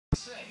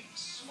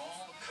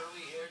small,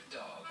 curly-haired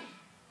dog.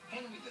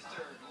 Henry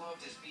III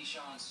loved his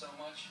Bichons so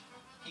much,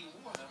 he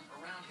wore them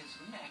around his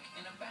neck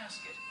in a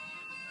basket.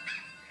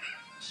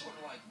 Sort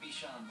of like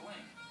Bichon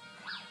bling.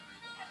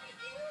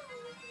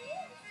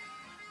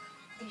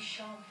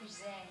 Bichon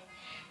Frise.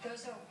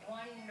 Those are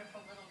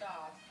wonderful little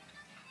dogs.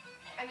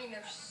 I mean,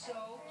 they're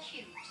so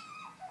cute.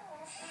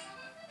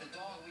 The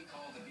dog we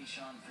call the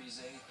Bichon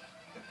Frise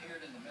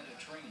appeared in the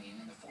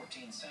Mediterranean in the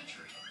 14th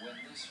century when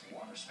this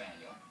water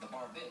spaniel, the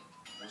Barbet,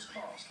 was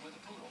crossed with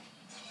a poodle.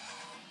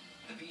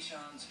 The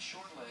Bichon's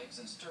short legs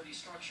and sturdy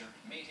structure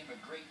made him a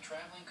great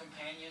traveling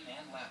companion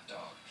and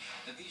lapdog.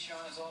 The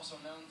Bichon is also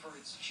known for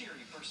its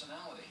cheery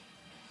personality.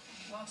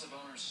 Lots of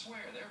owners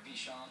swear their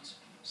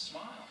Bichons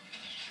smile.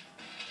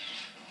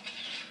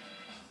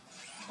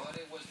 But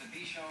it was the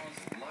Bichon's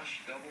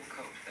lush double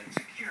coat that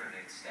secured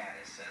its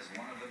status as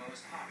one of the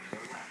most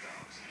popular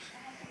lapdogs.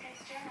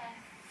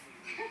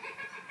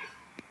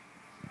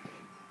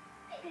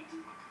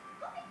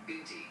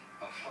 Binti,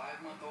 a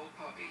 5-month-old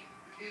puppy,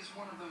 is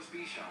one of those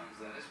Bichons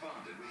that is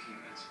bonded with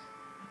humans.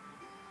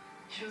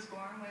 She was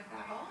born with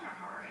a hole in her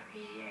heart, a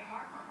PDA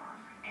heart murmur,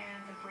 and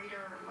the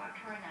breeder loved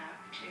her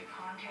enough to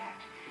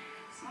contact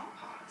Small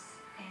Paws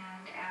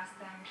and ask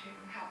them to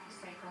help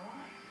save her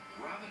life.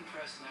 Robin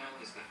Presnell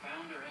is the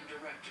founder and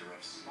director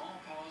of Small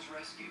Paws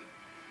Rescue,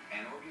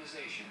 an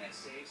organization that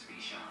saves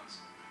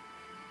Bichons.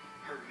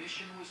 Her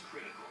mission was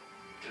critical,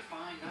 to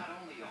find not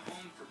only a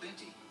home for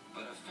Binti,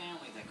 but a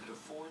family that could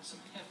afford some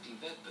hefty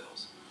vet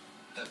bills.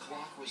 The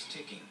clock was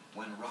ticking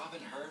when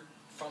Robin heard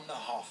from the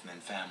Hoffman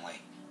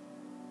family.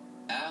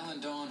 Al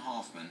and Dawn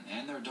Hoffman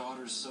and their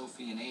daughters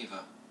Sophie and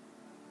Ava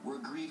were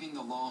grieving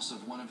the loss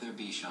of one of their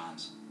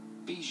Bichons,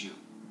 Bijou,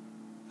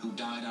 who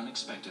died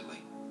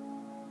unexpectedly.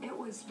 It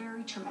was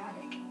very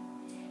traumatic.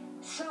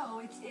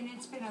 So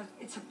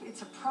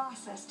it's a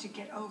process to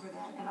get over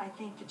that, and I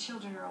think the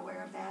children are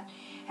aware of that,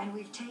 and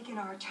we've taken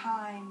our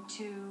time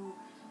to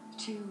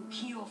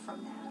heal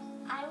from that.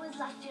 I was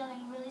left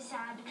feeling really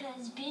sad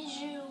because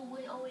Bijou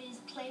would always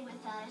play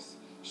with us.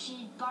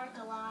 She'd bark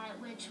a lot,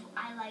 which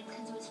I liked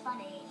because it was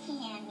funny.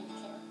 Yeah, me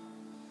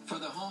too. For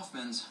the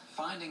Hoffmans,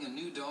 finding a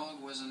new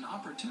dog was an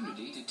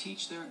opportunity to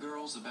teach their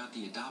girls about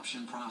the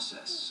adoption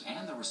process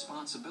and the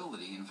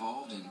responsibility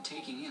involved in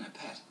taking in a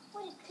pet.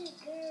 What a good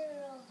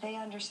girl. They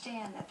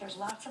understand that there's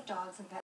lots of dogs and pets